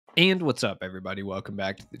And what's up, everybody? Welcome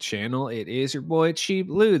back to the channel. It is your boy Cheap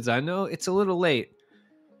Ludes. I know it's a little late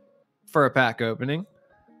for a pack opening.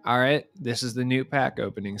 All right, this is the new pack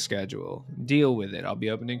opening schedule. Deal with it. I'll be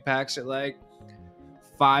opening packs at like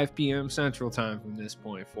 5 p.m. Central Time from this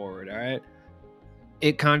point forward. All right,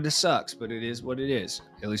 it kind of sucks, but it is what it is.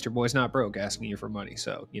 At least your boy's not broke asking you for money,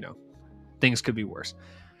 so things could be worse.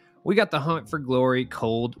 We got the Hunt for Glory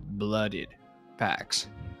cold-blooded packs.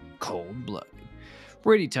 Cold-blooded.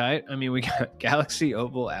 Pretty tight. I mean, we got Galaxy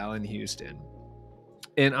Opal Allen Houston.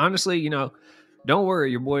 And honestly, don't worry,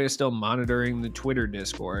 your boy is still monitoring the Twitter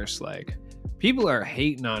discourse. Like, people are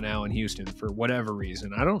hating on Allen Houston for whatever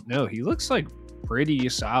reason. I don't know. He looks like pretty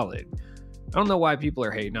solid. I don't know why people are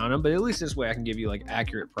hating on him, but at least this way I can give you like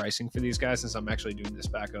accurate pricing for these guys since I'm actually doing this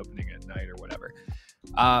pack opening at night or whatever.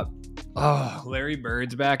 Larry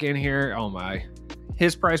Bird's back in here. Oh my.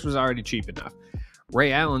 His price was already cheap enough.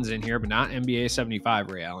 Ray Allen's in here, but not NBA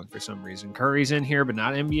 75 Ray Allen for some reason. Curry's in here, but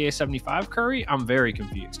not NBA 75 Curry. I'm very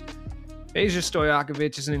confused. Peja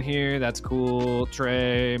Stojakovic is in here. That's cool.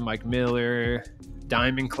 Trey, Mike Miller,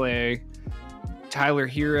 Diamond Clay, Tyler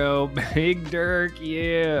Hero, Big Dirk,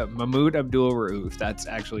 yeah. Mahmoud Abdul Rauf. That's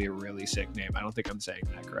actually a really sick name. I don't think I'm saying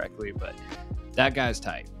that correctly, but that guy's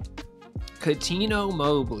tight. Coutinho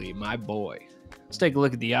Mobley, my boy. Let's take a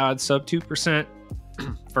look at the odds. Sub 2%.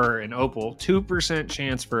 For an opal, 2%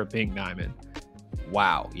 chance for a pink diamond.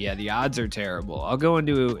 Wow. Yeah, the odds are terrible. I'll go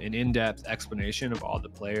into an in-depth explanation of all the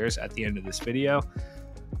players at the end of this video.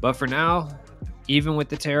 But for now, even with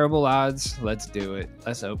the terrible odds, let's do it.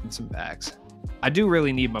 Let's open some packs. I do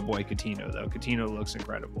really need my boy Coutinho, though. Coutinho looks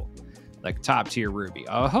incredible. Like top-tier Ruby.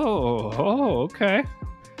 Oh, okay.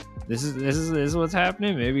 This is what's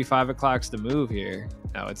happening. Maybe 5 o'clock's the move here.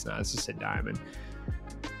 No, it's not. It's just a diamond.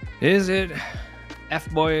 Is it...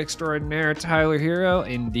 F-boy extraordinaire Tyler Hero?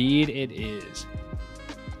 Indeed it is.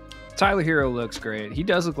 Tyler Hero looks great. He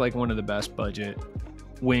does look like one of the best budget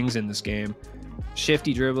wings in this game.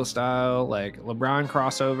 Shifty dribble style, like LeBron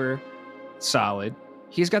crossover, solid.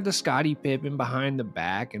 He's got the Scottie Pippen behind the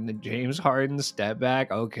back and the James Harden step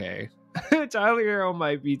back. Okay. Tyler Hero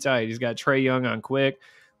might be tight. He's got Trae Young on quick,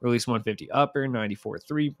 release 150 upper, 94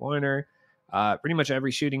 three-pointer. Pretty much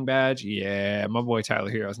every shooting badge. Yeah, my boy Tyler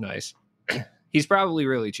Hero's nice. He's probably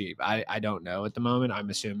really cheap. I don't know at the moment. I'm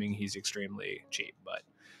assuming he's extremely cheap, but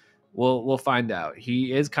we'll find out.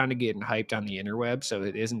 He is kind of getting hyped on the interweb, so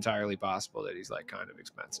it is entirely possible that he's like kind of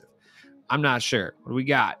expensive. I'm not sure. What do we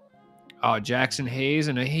got? Oh, Jackson Hayes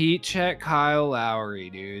and a heat check. Kyle Lowry,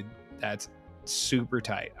 dude. That's super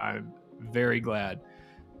tight. I'm very glad.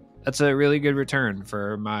 That's a really good return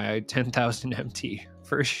for my 10,000 MT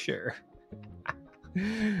for sure.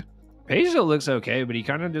 Peja looks okay, but he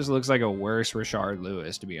kind of just looks like a worse Rashard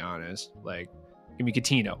Lewis, to be honest. Like, give me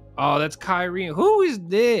Coutinho. Oh, that's Kyrie. Who is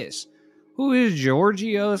this? Who is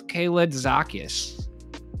Georgios Kaledzakis?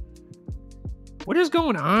 What is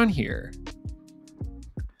going on here?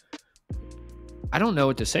 I don't know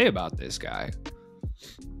what to say about this guy.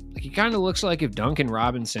 Like, he kind of looks like if Duncan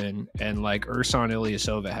Robinson and like Ersan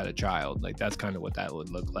Ilyasova had a child. Like, that's kind of what that would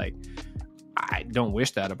look like. I don't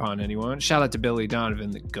wish that upon anyone. Shout out to Billy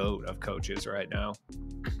Donovan, the GOAT of coaches right now.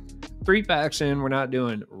 3 packs in. We're not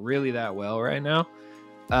doing really that well right now.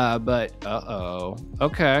 But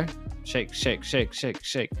okay. Shake, shake, shake, shake,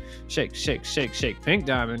 shake, shake, shake, shake, shake. Pink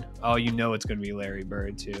diamond. Oh, you know it's going to be Larry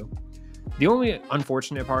Bird too. The only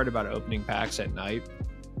unfortunate part about opening packs at night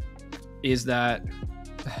is that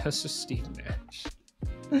that's just Steve Nash.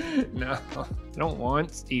 No, I don't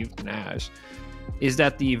want Steve Nash. Is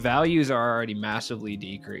that the values are already massively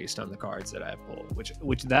decreased on the cards that I pulled,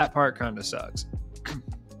 which that part kind of sucks.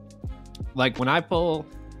 Like when I pull,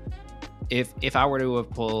 if I were to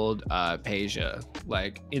have pulled Peja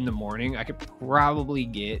like in the morning, I could probably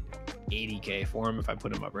get 80k for him if I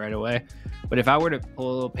put him up right away. But if I were to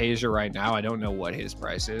pull Peja right now, I don't know what his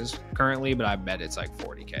price is currently, but I bet it's like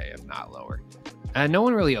 40k, if not lower. And no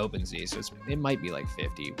one really opens these, so it might be like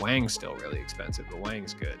 50. Wang's still really expensive, but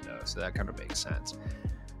Wang's good, though, so that kind of makes sense.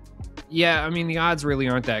 Yeah, I mean, the odds really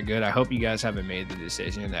aren't that good. I hope you guys haven't made the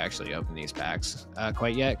decision to actually open these packs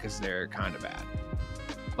quite yet, because they're kind of bad.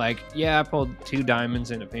 Like, yeah, I pulled 2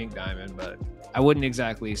 diamonds and a pink diamond, but I wouldn't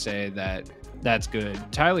exactly say that that's good.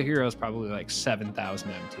 Tyler Hero's probably like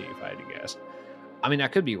 7,000 MT, if I had to guess. I mean, I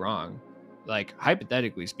could be wrong. Like,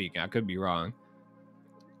 hypothetically speaking, I could be wrong.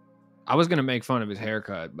 I was going to make fun of his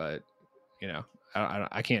haircut, but,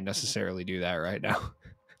 I can't necessarily do that right now.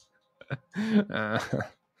 I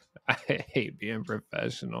hate being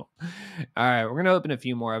professional. All right, we're going to open a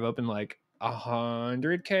few more. I've opened like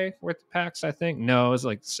 100k worth of packs, I think. No, it was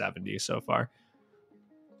like 70 so far.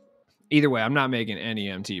 Either way, I'm not making any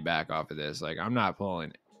MT back off of this. Like, I'm not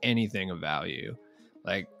pulling anything of value.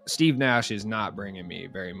 Like, Steve Nash is not bringing me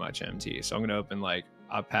very much MT. So I'm going to open like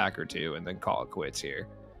a pack or two and then call it quits here.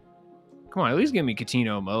 Come on, at least give me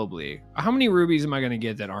Coutinho Mobley. How many rubies am I going to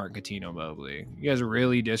get that aren't Coutinho Mobley? You guys are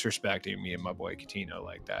really disrespecting me and my boy Coutinho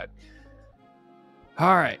like that.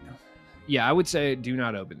 All right. Yeah, I would say do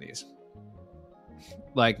not open these.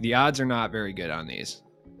 Like, the odds are not very good on these.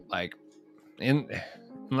 Like,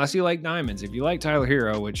 unless you like diamonds. If you like Tyler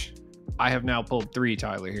Hero, which I have now pulled 3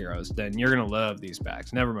 Tyler Heroes, then you're going to love these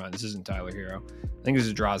packs. Never mind, this isn't Tyler Hero. I think this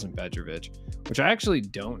is Drazen Petrovic, which I actually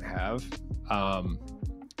don't have.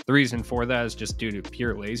 The reason for that is just due to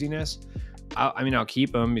pure laziness. I mean, I'll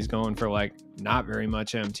keep him. He's going for like not very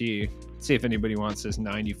much MT. Let's see if anybody wants this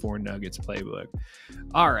 94 Nuggets playbook.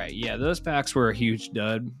 All right, yeah, those packs were a huge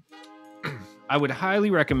dud. I would highly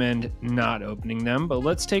recommend not opening them, but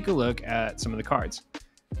let's take a look at some of the cards.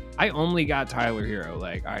 I only got Tyler Hero.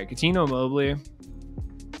 Like, all right, Coutinho Mobley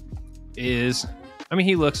is, I mean,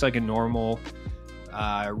 he looks like a normal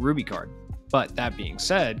Ruby card. But that being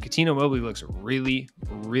said, Coutinho Mobley looks really,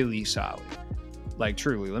 really solid. Like,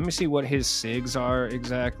 truly. Let me see what his SIGs are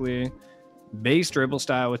exactly. Base dribble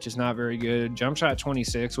style, which is not very good. Jump shot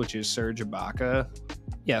 26, which is Serge Ibaka.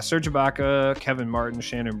 Yeah, Serge Ibaka, Kevin Martin,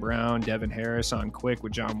 Shannon Brown, Devin Harris on quick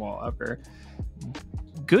with John Wall upper.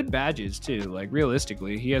 Good badges, too. Like,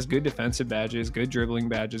 realistically, he has good defensive badges, good dribbling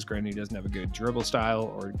badges. Granted, he doesn't have a good dribble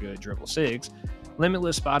style or good dribble SIGs.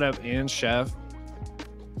 Limitless spot up and chef.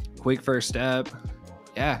 Quick first step.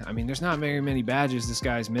 Yeah, I mean, there's not very many badges this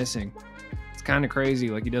guy's missing. It's kind of crazy.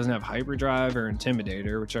 Like, he doesn't have hyperdrive or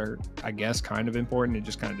intimidator, which are, I guess, kind of important. It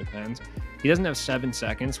just kind of depends. He doesn't have 7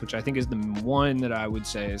 seconds, which I think is the one that I would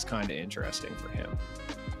say is kind of interesting for him.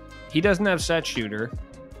 He doesn't have set shooter.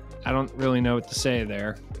 I don't really know what to say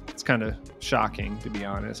there. It's kind of shocking, to be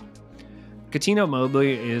honest. Coutinho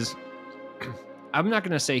Mobley is, I'm not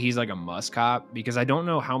going to say he's like a must cop because I don't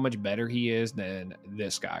know how much better he is than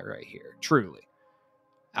this guy right here. Truly.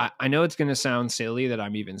 I know it's going to sound silly that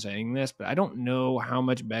I'm even saying this, but I don't know how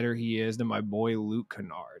much better he is than my boy Luke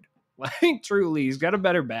Kennard. Like, truly, he's got a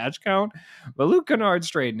better badge count, but Luke Kennard's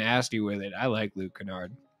straight nasty with it. I like Luke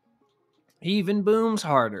Kennard. He even booms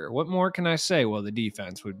harder. What more can I say? Well, the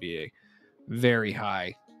defense would be very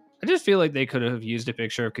high. I just feel like they could have used a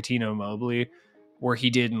picture of Coutinho Mobley where he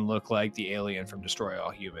didn't look like the alien from Destroy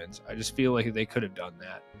All Humans. I just feel like they could have done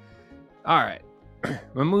that. All right.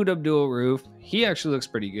 Mahmoud Abdul-Rauf, he actually looks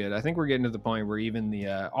pretty good. I think we're getting to the point where even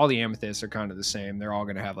the all the amethysts are kind of the same. They're all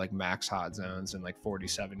going to have like max hot zones and like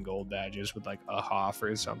 47 gold badges with like a Hoff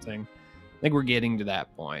or something. I think we're getting to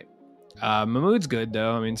that point. Mahmoud's good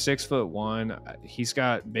though. I mean, 6'1". He's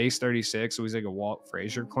got base 36, so he's like a Walt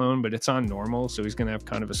Frazier clone, but it's on normal, so he's going to have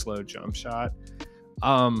kind of a slow jump shot.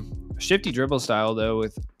 Shifty dribble style though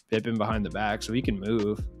with Pippen behind the back, so he can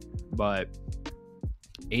move, but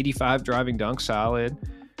 85 driving dunk solid.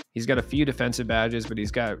 He's got a few defensive badges, but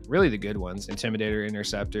he's got really the good ones. Intimidator,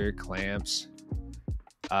 Interceptor, Clamps,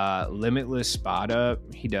 Limitless spot up.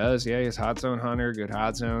 He does. Yeah, he's Hot Zone Hunter, good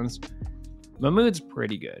hot zones. Mahmoud's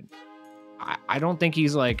pretty good. I don't think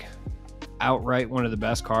he's like outright one of the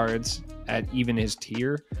best cards at even his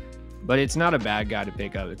tier, but it's not a bad guy to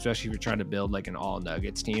pick up, especially if you're trying to build like an all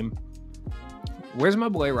Nuggets team. Where's my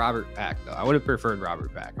boy Robert Pack though? I would have preferred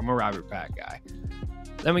Robert Pack. I'm a Robert Pack guy.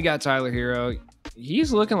 Then we got Tyler Hero.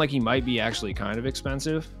 He's looking like he might be actually kind of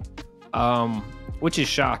expensive, which is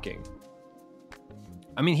shocking.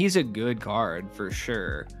 I mean, he's a good card for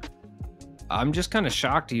sure. I'm just kind of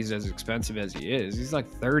shocked he's as expensive as he is. He's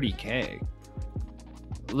like 30K.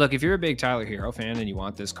 Look, if you're a big Tyler Hero fan and you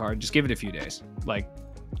want this card, just give it a few days. Like,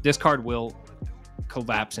 this card will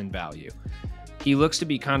collapse in value. He looks to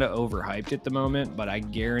be kind of overhyped at the moment, but I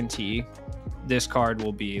guarantee this card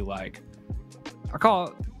will be like, I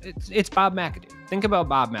call it's Bob McAdoo. Think about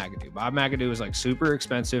Bob McAdoo. Bob McAdoo was like super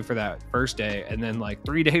expensive for that first day, and then like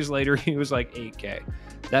 3 days later he was like 8K.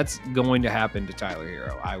 That's going to happen to Tyler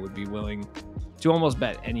Hero. I would be willing to almost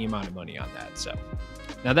bet any amount of money on that. So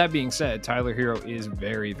now that being said, Tyler Hero is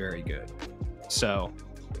very, very good. So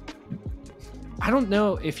I don't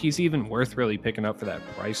know if he's even worth really picking up for that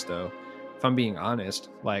price though. If I'm being honest,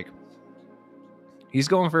 like he's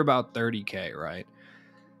going for about 30K, right?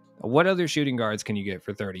 What other shooting guards can you get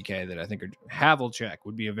for 30K that I think are Havlicek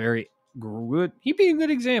would be a very good, he'd be a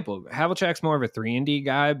good example. Havlicek's more of a 3-and-D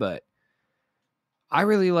guy, but I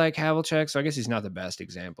really like Havlicek, so I guess he's not the best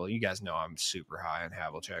example. You guys know I'm super high on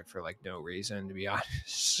Havlicek for like no reason, to be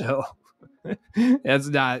honest. So that's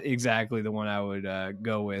not exactly the one I would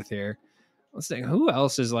go with here. Let's think, who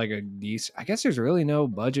else is like a decent, I guess there's really no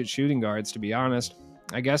budget shooting guards, to be honest.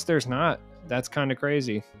 I guess there's not. That's kind of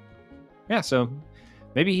crazy. Yeah, so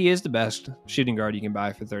maybe he is the best shooting guard you can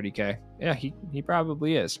buy for 30K. Yeah, he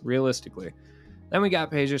probably is, realistically. Then we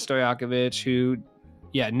got Peja Stojakovic, who,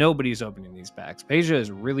 yeah, nobody's opening these packs. Peja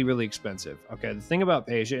is really, really expensive. Okay, the thing about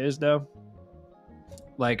Peja is, though,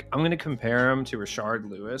 like, I'm going to compare him to Rashard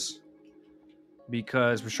Lewis,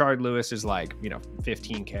 because Rashard Lewis is like,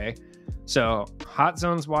 15K. So hot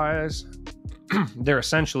zones wise, they're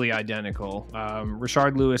essentially identical.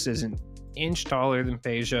 Rashard Lewis is an inch taller than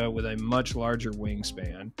Peja with a much larger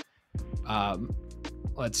wingspan.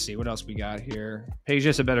 Let's see what else we got here.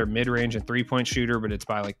 Peja's a better mid-range and three-point shooter, but it's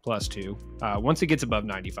by like +2. Once it gets above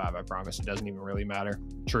 95, I promise it doesn't even really matter,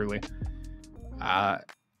 truly.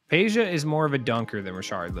 Peja is more of a dunker than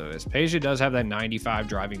Rashard Lewis. Peja does have that 95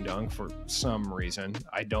 driving dunk for some reason.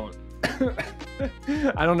 I don't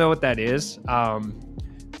I don't know what that is. I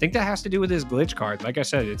think that has to do with his glitch card. Like I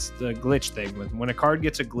said, it's the glitch thing. When a card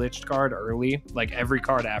gets a glitched card early, like every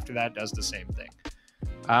card after that does the same thing.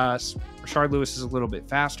 Rashard Lewis is a little bit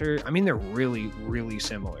faster. I mean, they're really, really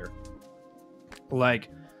similar. Like,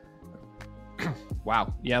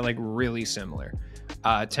 wow. Yeah, like really similar.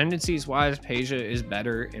 Tendencies wise, Peja is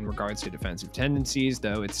better in regards to defensive tendencies,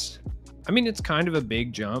 though it's kind of a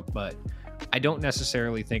big jump, but I don't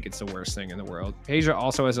necessarily think it's the worst thing in the world. Peja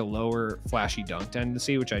also has a lower flashy dunk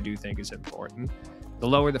tendency, which I do think is important. The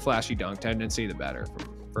lower the flashy dunk tendency, the better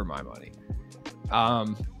for my money.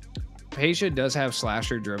 Peja does have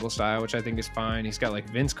slasher dribble style, which I think is fine. He's got like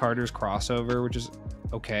Vince Carter's crossover, which is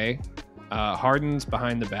okay. Harden's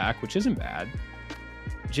behind the back, which isn't bad.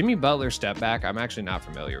 Jimmy Butler step back. I'm actually not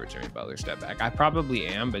familiar with Jimmy Butler step back. I probably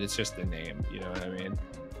am, but it's just the name. You know what I mean?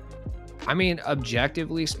 I mean,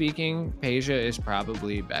 objectively speaking, Peja is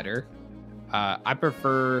probably better. I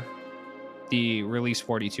prefer the release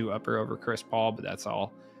 42 upper over Chris Paul, but that's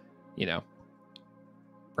all,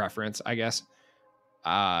 preference, I guess.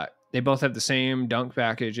 They both have the same dunk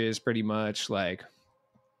packages pretty much. Like,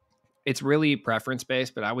 it's really preference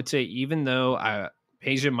based, but I would say even though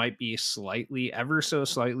Peja might be ever so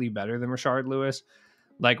slightly better than Rashard Lewis,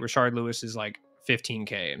 like Rashard Lewis is like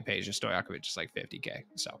 15K and Peja Stojakovic is like 50K.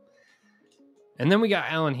 So, and then we got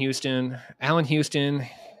Allen Houston. Allen Houston,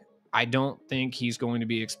 I don't think he's going to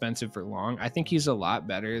be expensive for long. I think he's a lot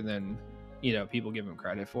better than, people give him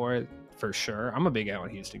credit for sure. I'm a big Allen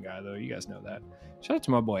Houston guy, though. You guys know that. Shout out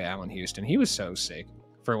to my boy Allen Houston. He was so sick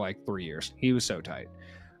for like 3 years. He was so tight.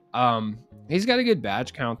 He's got a good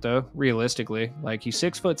badge count, though, realistically. Like, he's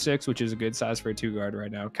 6'6", which is a good size for a 2-guard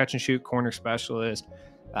right now. Catch and shoot, corner specialist,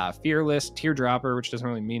 fearless, teardropper, which doesn't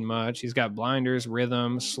really mean much. He's got blinders,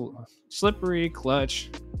 rhythm, slippery,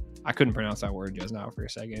 clutch. I couldn't pronounce that word just now for a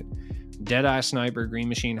second. Deadeye sniper, green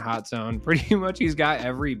machine, hot zone. Pretty much he's got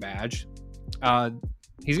every badge.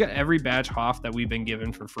 He's got every badge Hoff that we've been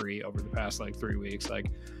given for free over the past like 3 weeks.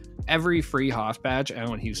 Like, every free Hoff badge,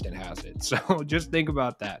 Allen Houston has it. So just think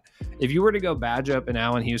about that. If you were to go badge up in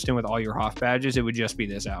Allen Houston with all your Hoff badges, it would just be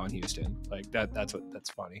this Allen Houston. Like, that's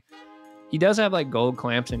funny. He does have like gold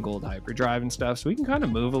clamps and gold hyperdrive and stuff, so he can kind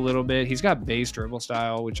of move a little bit. He's got base dribble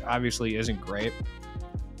style, which obviously isn't great.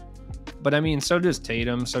 But I mean, so does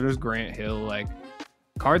Tatum, so does Grant Hill. Like,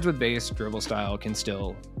 cards with base dribble style can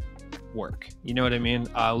still work. You know what I mean?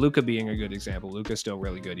 Luka being a good example. Luka's still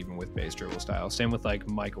really good even with base dribble style. Same with like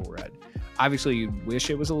Michael Redd. Obviously, you'd wish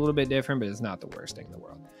it was a little bit different, but it's not the worst thing in the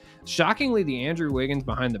world. Shockingly, the Andrew Wiggins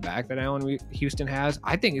behind the back that Allen Houston has,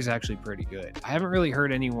 I think is actually pretty good. I haven't really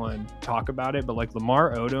heard anyone talk about it, but like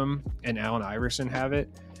Lamar Odom and Allen Iverson have it,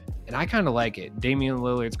 and I kind of like it. Damian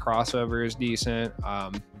Lillard's crossover is decent.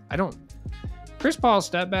 Chris Paul's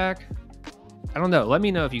step back, I don't know. Let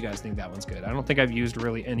me know if you guys think that one's good. I don't think I've used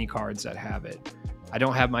really any cards that have it. I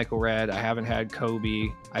don't have Michael Redd. I haven't had Kobe.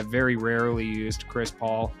 I've very rarely used Chris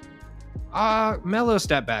Paul. Melo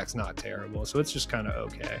step back's not terrible, so it's just kind of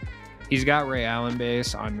okay. He's got Ray Allen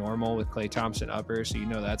base on normal with Klay Thompson upper, so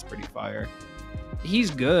that's pretty fire. He's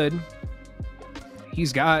good.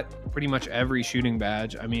 He's got pretty much every shooting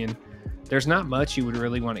badge. I mean, there's not much you would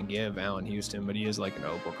really want to give Allen Houston, but he is like an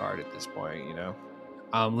opal card at this point,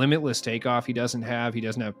 Limitless takeoff he doesn't have. He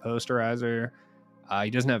doesn't have posterizer. He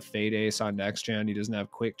doesn't have fade ace on next gen. He doesn't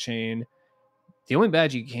have quick chain. The only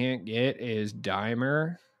badge you can't get is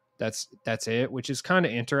Dimer. That's it, which is kind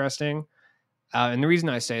of interesting. And the reason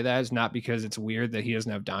I say that is not because it's weird that he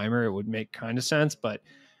doesn't have Dimer. It would make kind of sense, but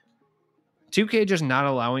 2K just not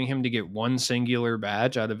allowing him to get one singular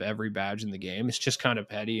badge out of every badge in the game is just kind of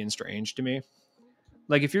petty and strange to me.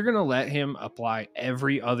 Like, if you're going to let him apply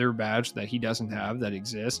every other badge that he doesn't have that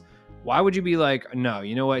exists, why would you be like, no,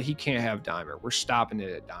 you know what? He can't have Dimer. We're stopping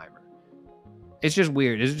it at Dimer. It's just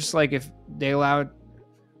weird. It's just like if they allowed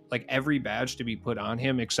like every badge to be put on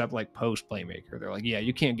him except like post playmaker. They're like, yeah,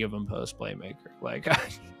 you can't give him post playmaker. Like, I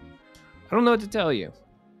don't know what to tell you.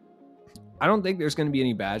 I don't think there's going to be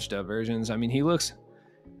any badge diversions. I mean, he looks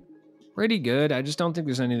pretty good. I just don't think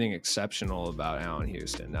there's anything exceptional about Allen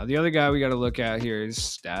Houston. Now, the other guy we got to look at here is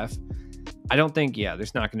Steph. I don't think,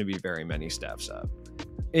 there's not going to be very many Stephs up.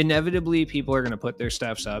 Inevitably, people are going to put their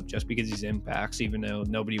Stephs up just because he's impacts, even though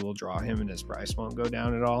nobody will draw him and his price won't go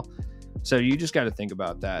down at all. So you just got to think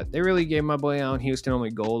about that. They really gave my boy Allen Houston only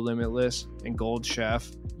gold limitless and gold chef.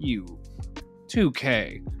 You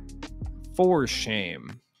 2K, for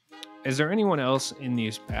shame. Is there anyone else in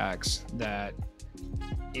these packs that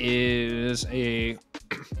is a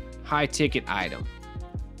high ticket item?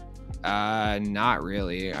 Not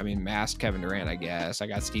really. I mean, masked Kevin Durant, I guess. I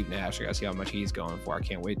got Steve Nash. I gotta see how much he's going for. I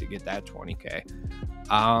can't wait to get that 20K.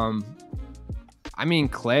 I mean,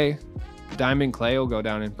 Clay, Diamond Clay will go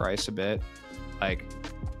down in price a bit. Like,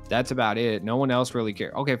 that's about it. No one else really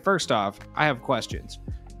cares. Okay, first off, I have questions.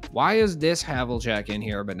 Why is this Havlicek in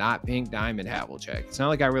here, but not Pink Diamond Havlicek? It's not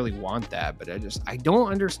like I really want that, but I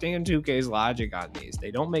don't understand 2K's logic on these.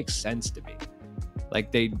 They don't make sense to me.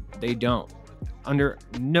 Like, they don't. Under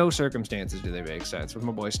no circumstances do they make sense. With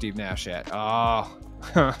my boy Steve Nash at, oh,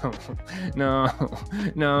 no,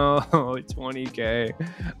 20K.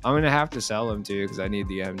 I'm gonna have to sell him too because I need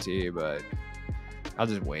the MT, but I'll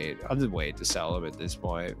just wait to sell him at this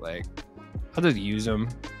point. Like, I'll just use him,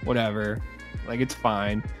 whatever. Like, it's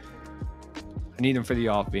fine. I need him for the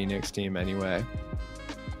All Phoenix team anyway.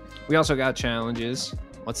 We also got challenges.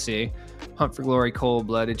 Let's see. Hunt for Glory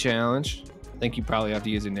Cold-Blooded Challenge. I think you probably have to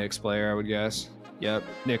use a Knicks player, I would guess. Yep,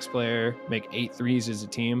 Knicks player. Make 8 threes as a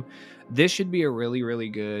team. This should be a really, really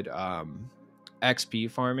good XP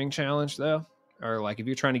farming challenge, though. Or, like, if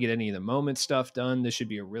you're trying to get any of the moment stuff done, this should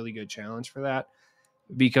be a really good challenge for that.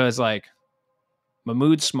 Because, like,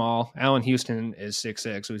 Mahmoud's small. Allen Houston is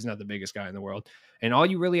 6'6", so he's not the biggest guy in the world. And all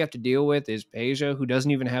you really have to deal with is Peja, who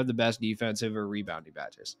doesn't even have the best defensive or rebounding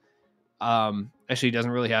badges. Actually, he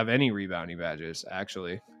doesn't really have any rebounding badges,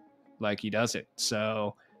 actually. Like, he doesn't.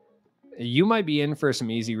 So you might be in for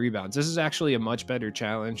some easy rebounds. This is actually a much better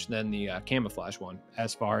challenge than the camouflage one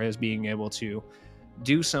as far as being able to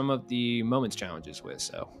do some of the moments challenges with.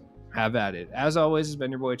 So have at it. As always, it's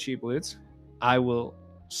been your boy Cheap Loots. I will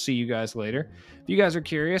see you guys later. If you guys are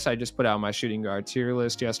curious, I just put out my shooting guard tier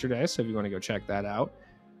list yesterday, so if you want to go check that out.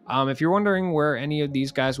 If you're wondering where any of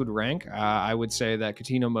these guys would rank, I would say that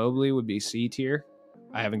Coutinho Mobley would be C tier.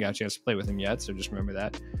 I haven't got a chance to play with him yet, so just remember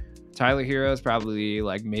that. Tyler Hero is probably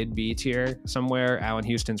like mid B tier somewhere. Allen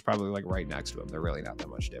Houston's probably like right next to him. They're really not that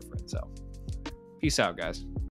much different. So peace out, guys.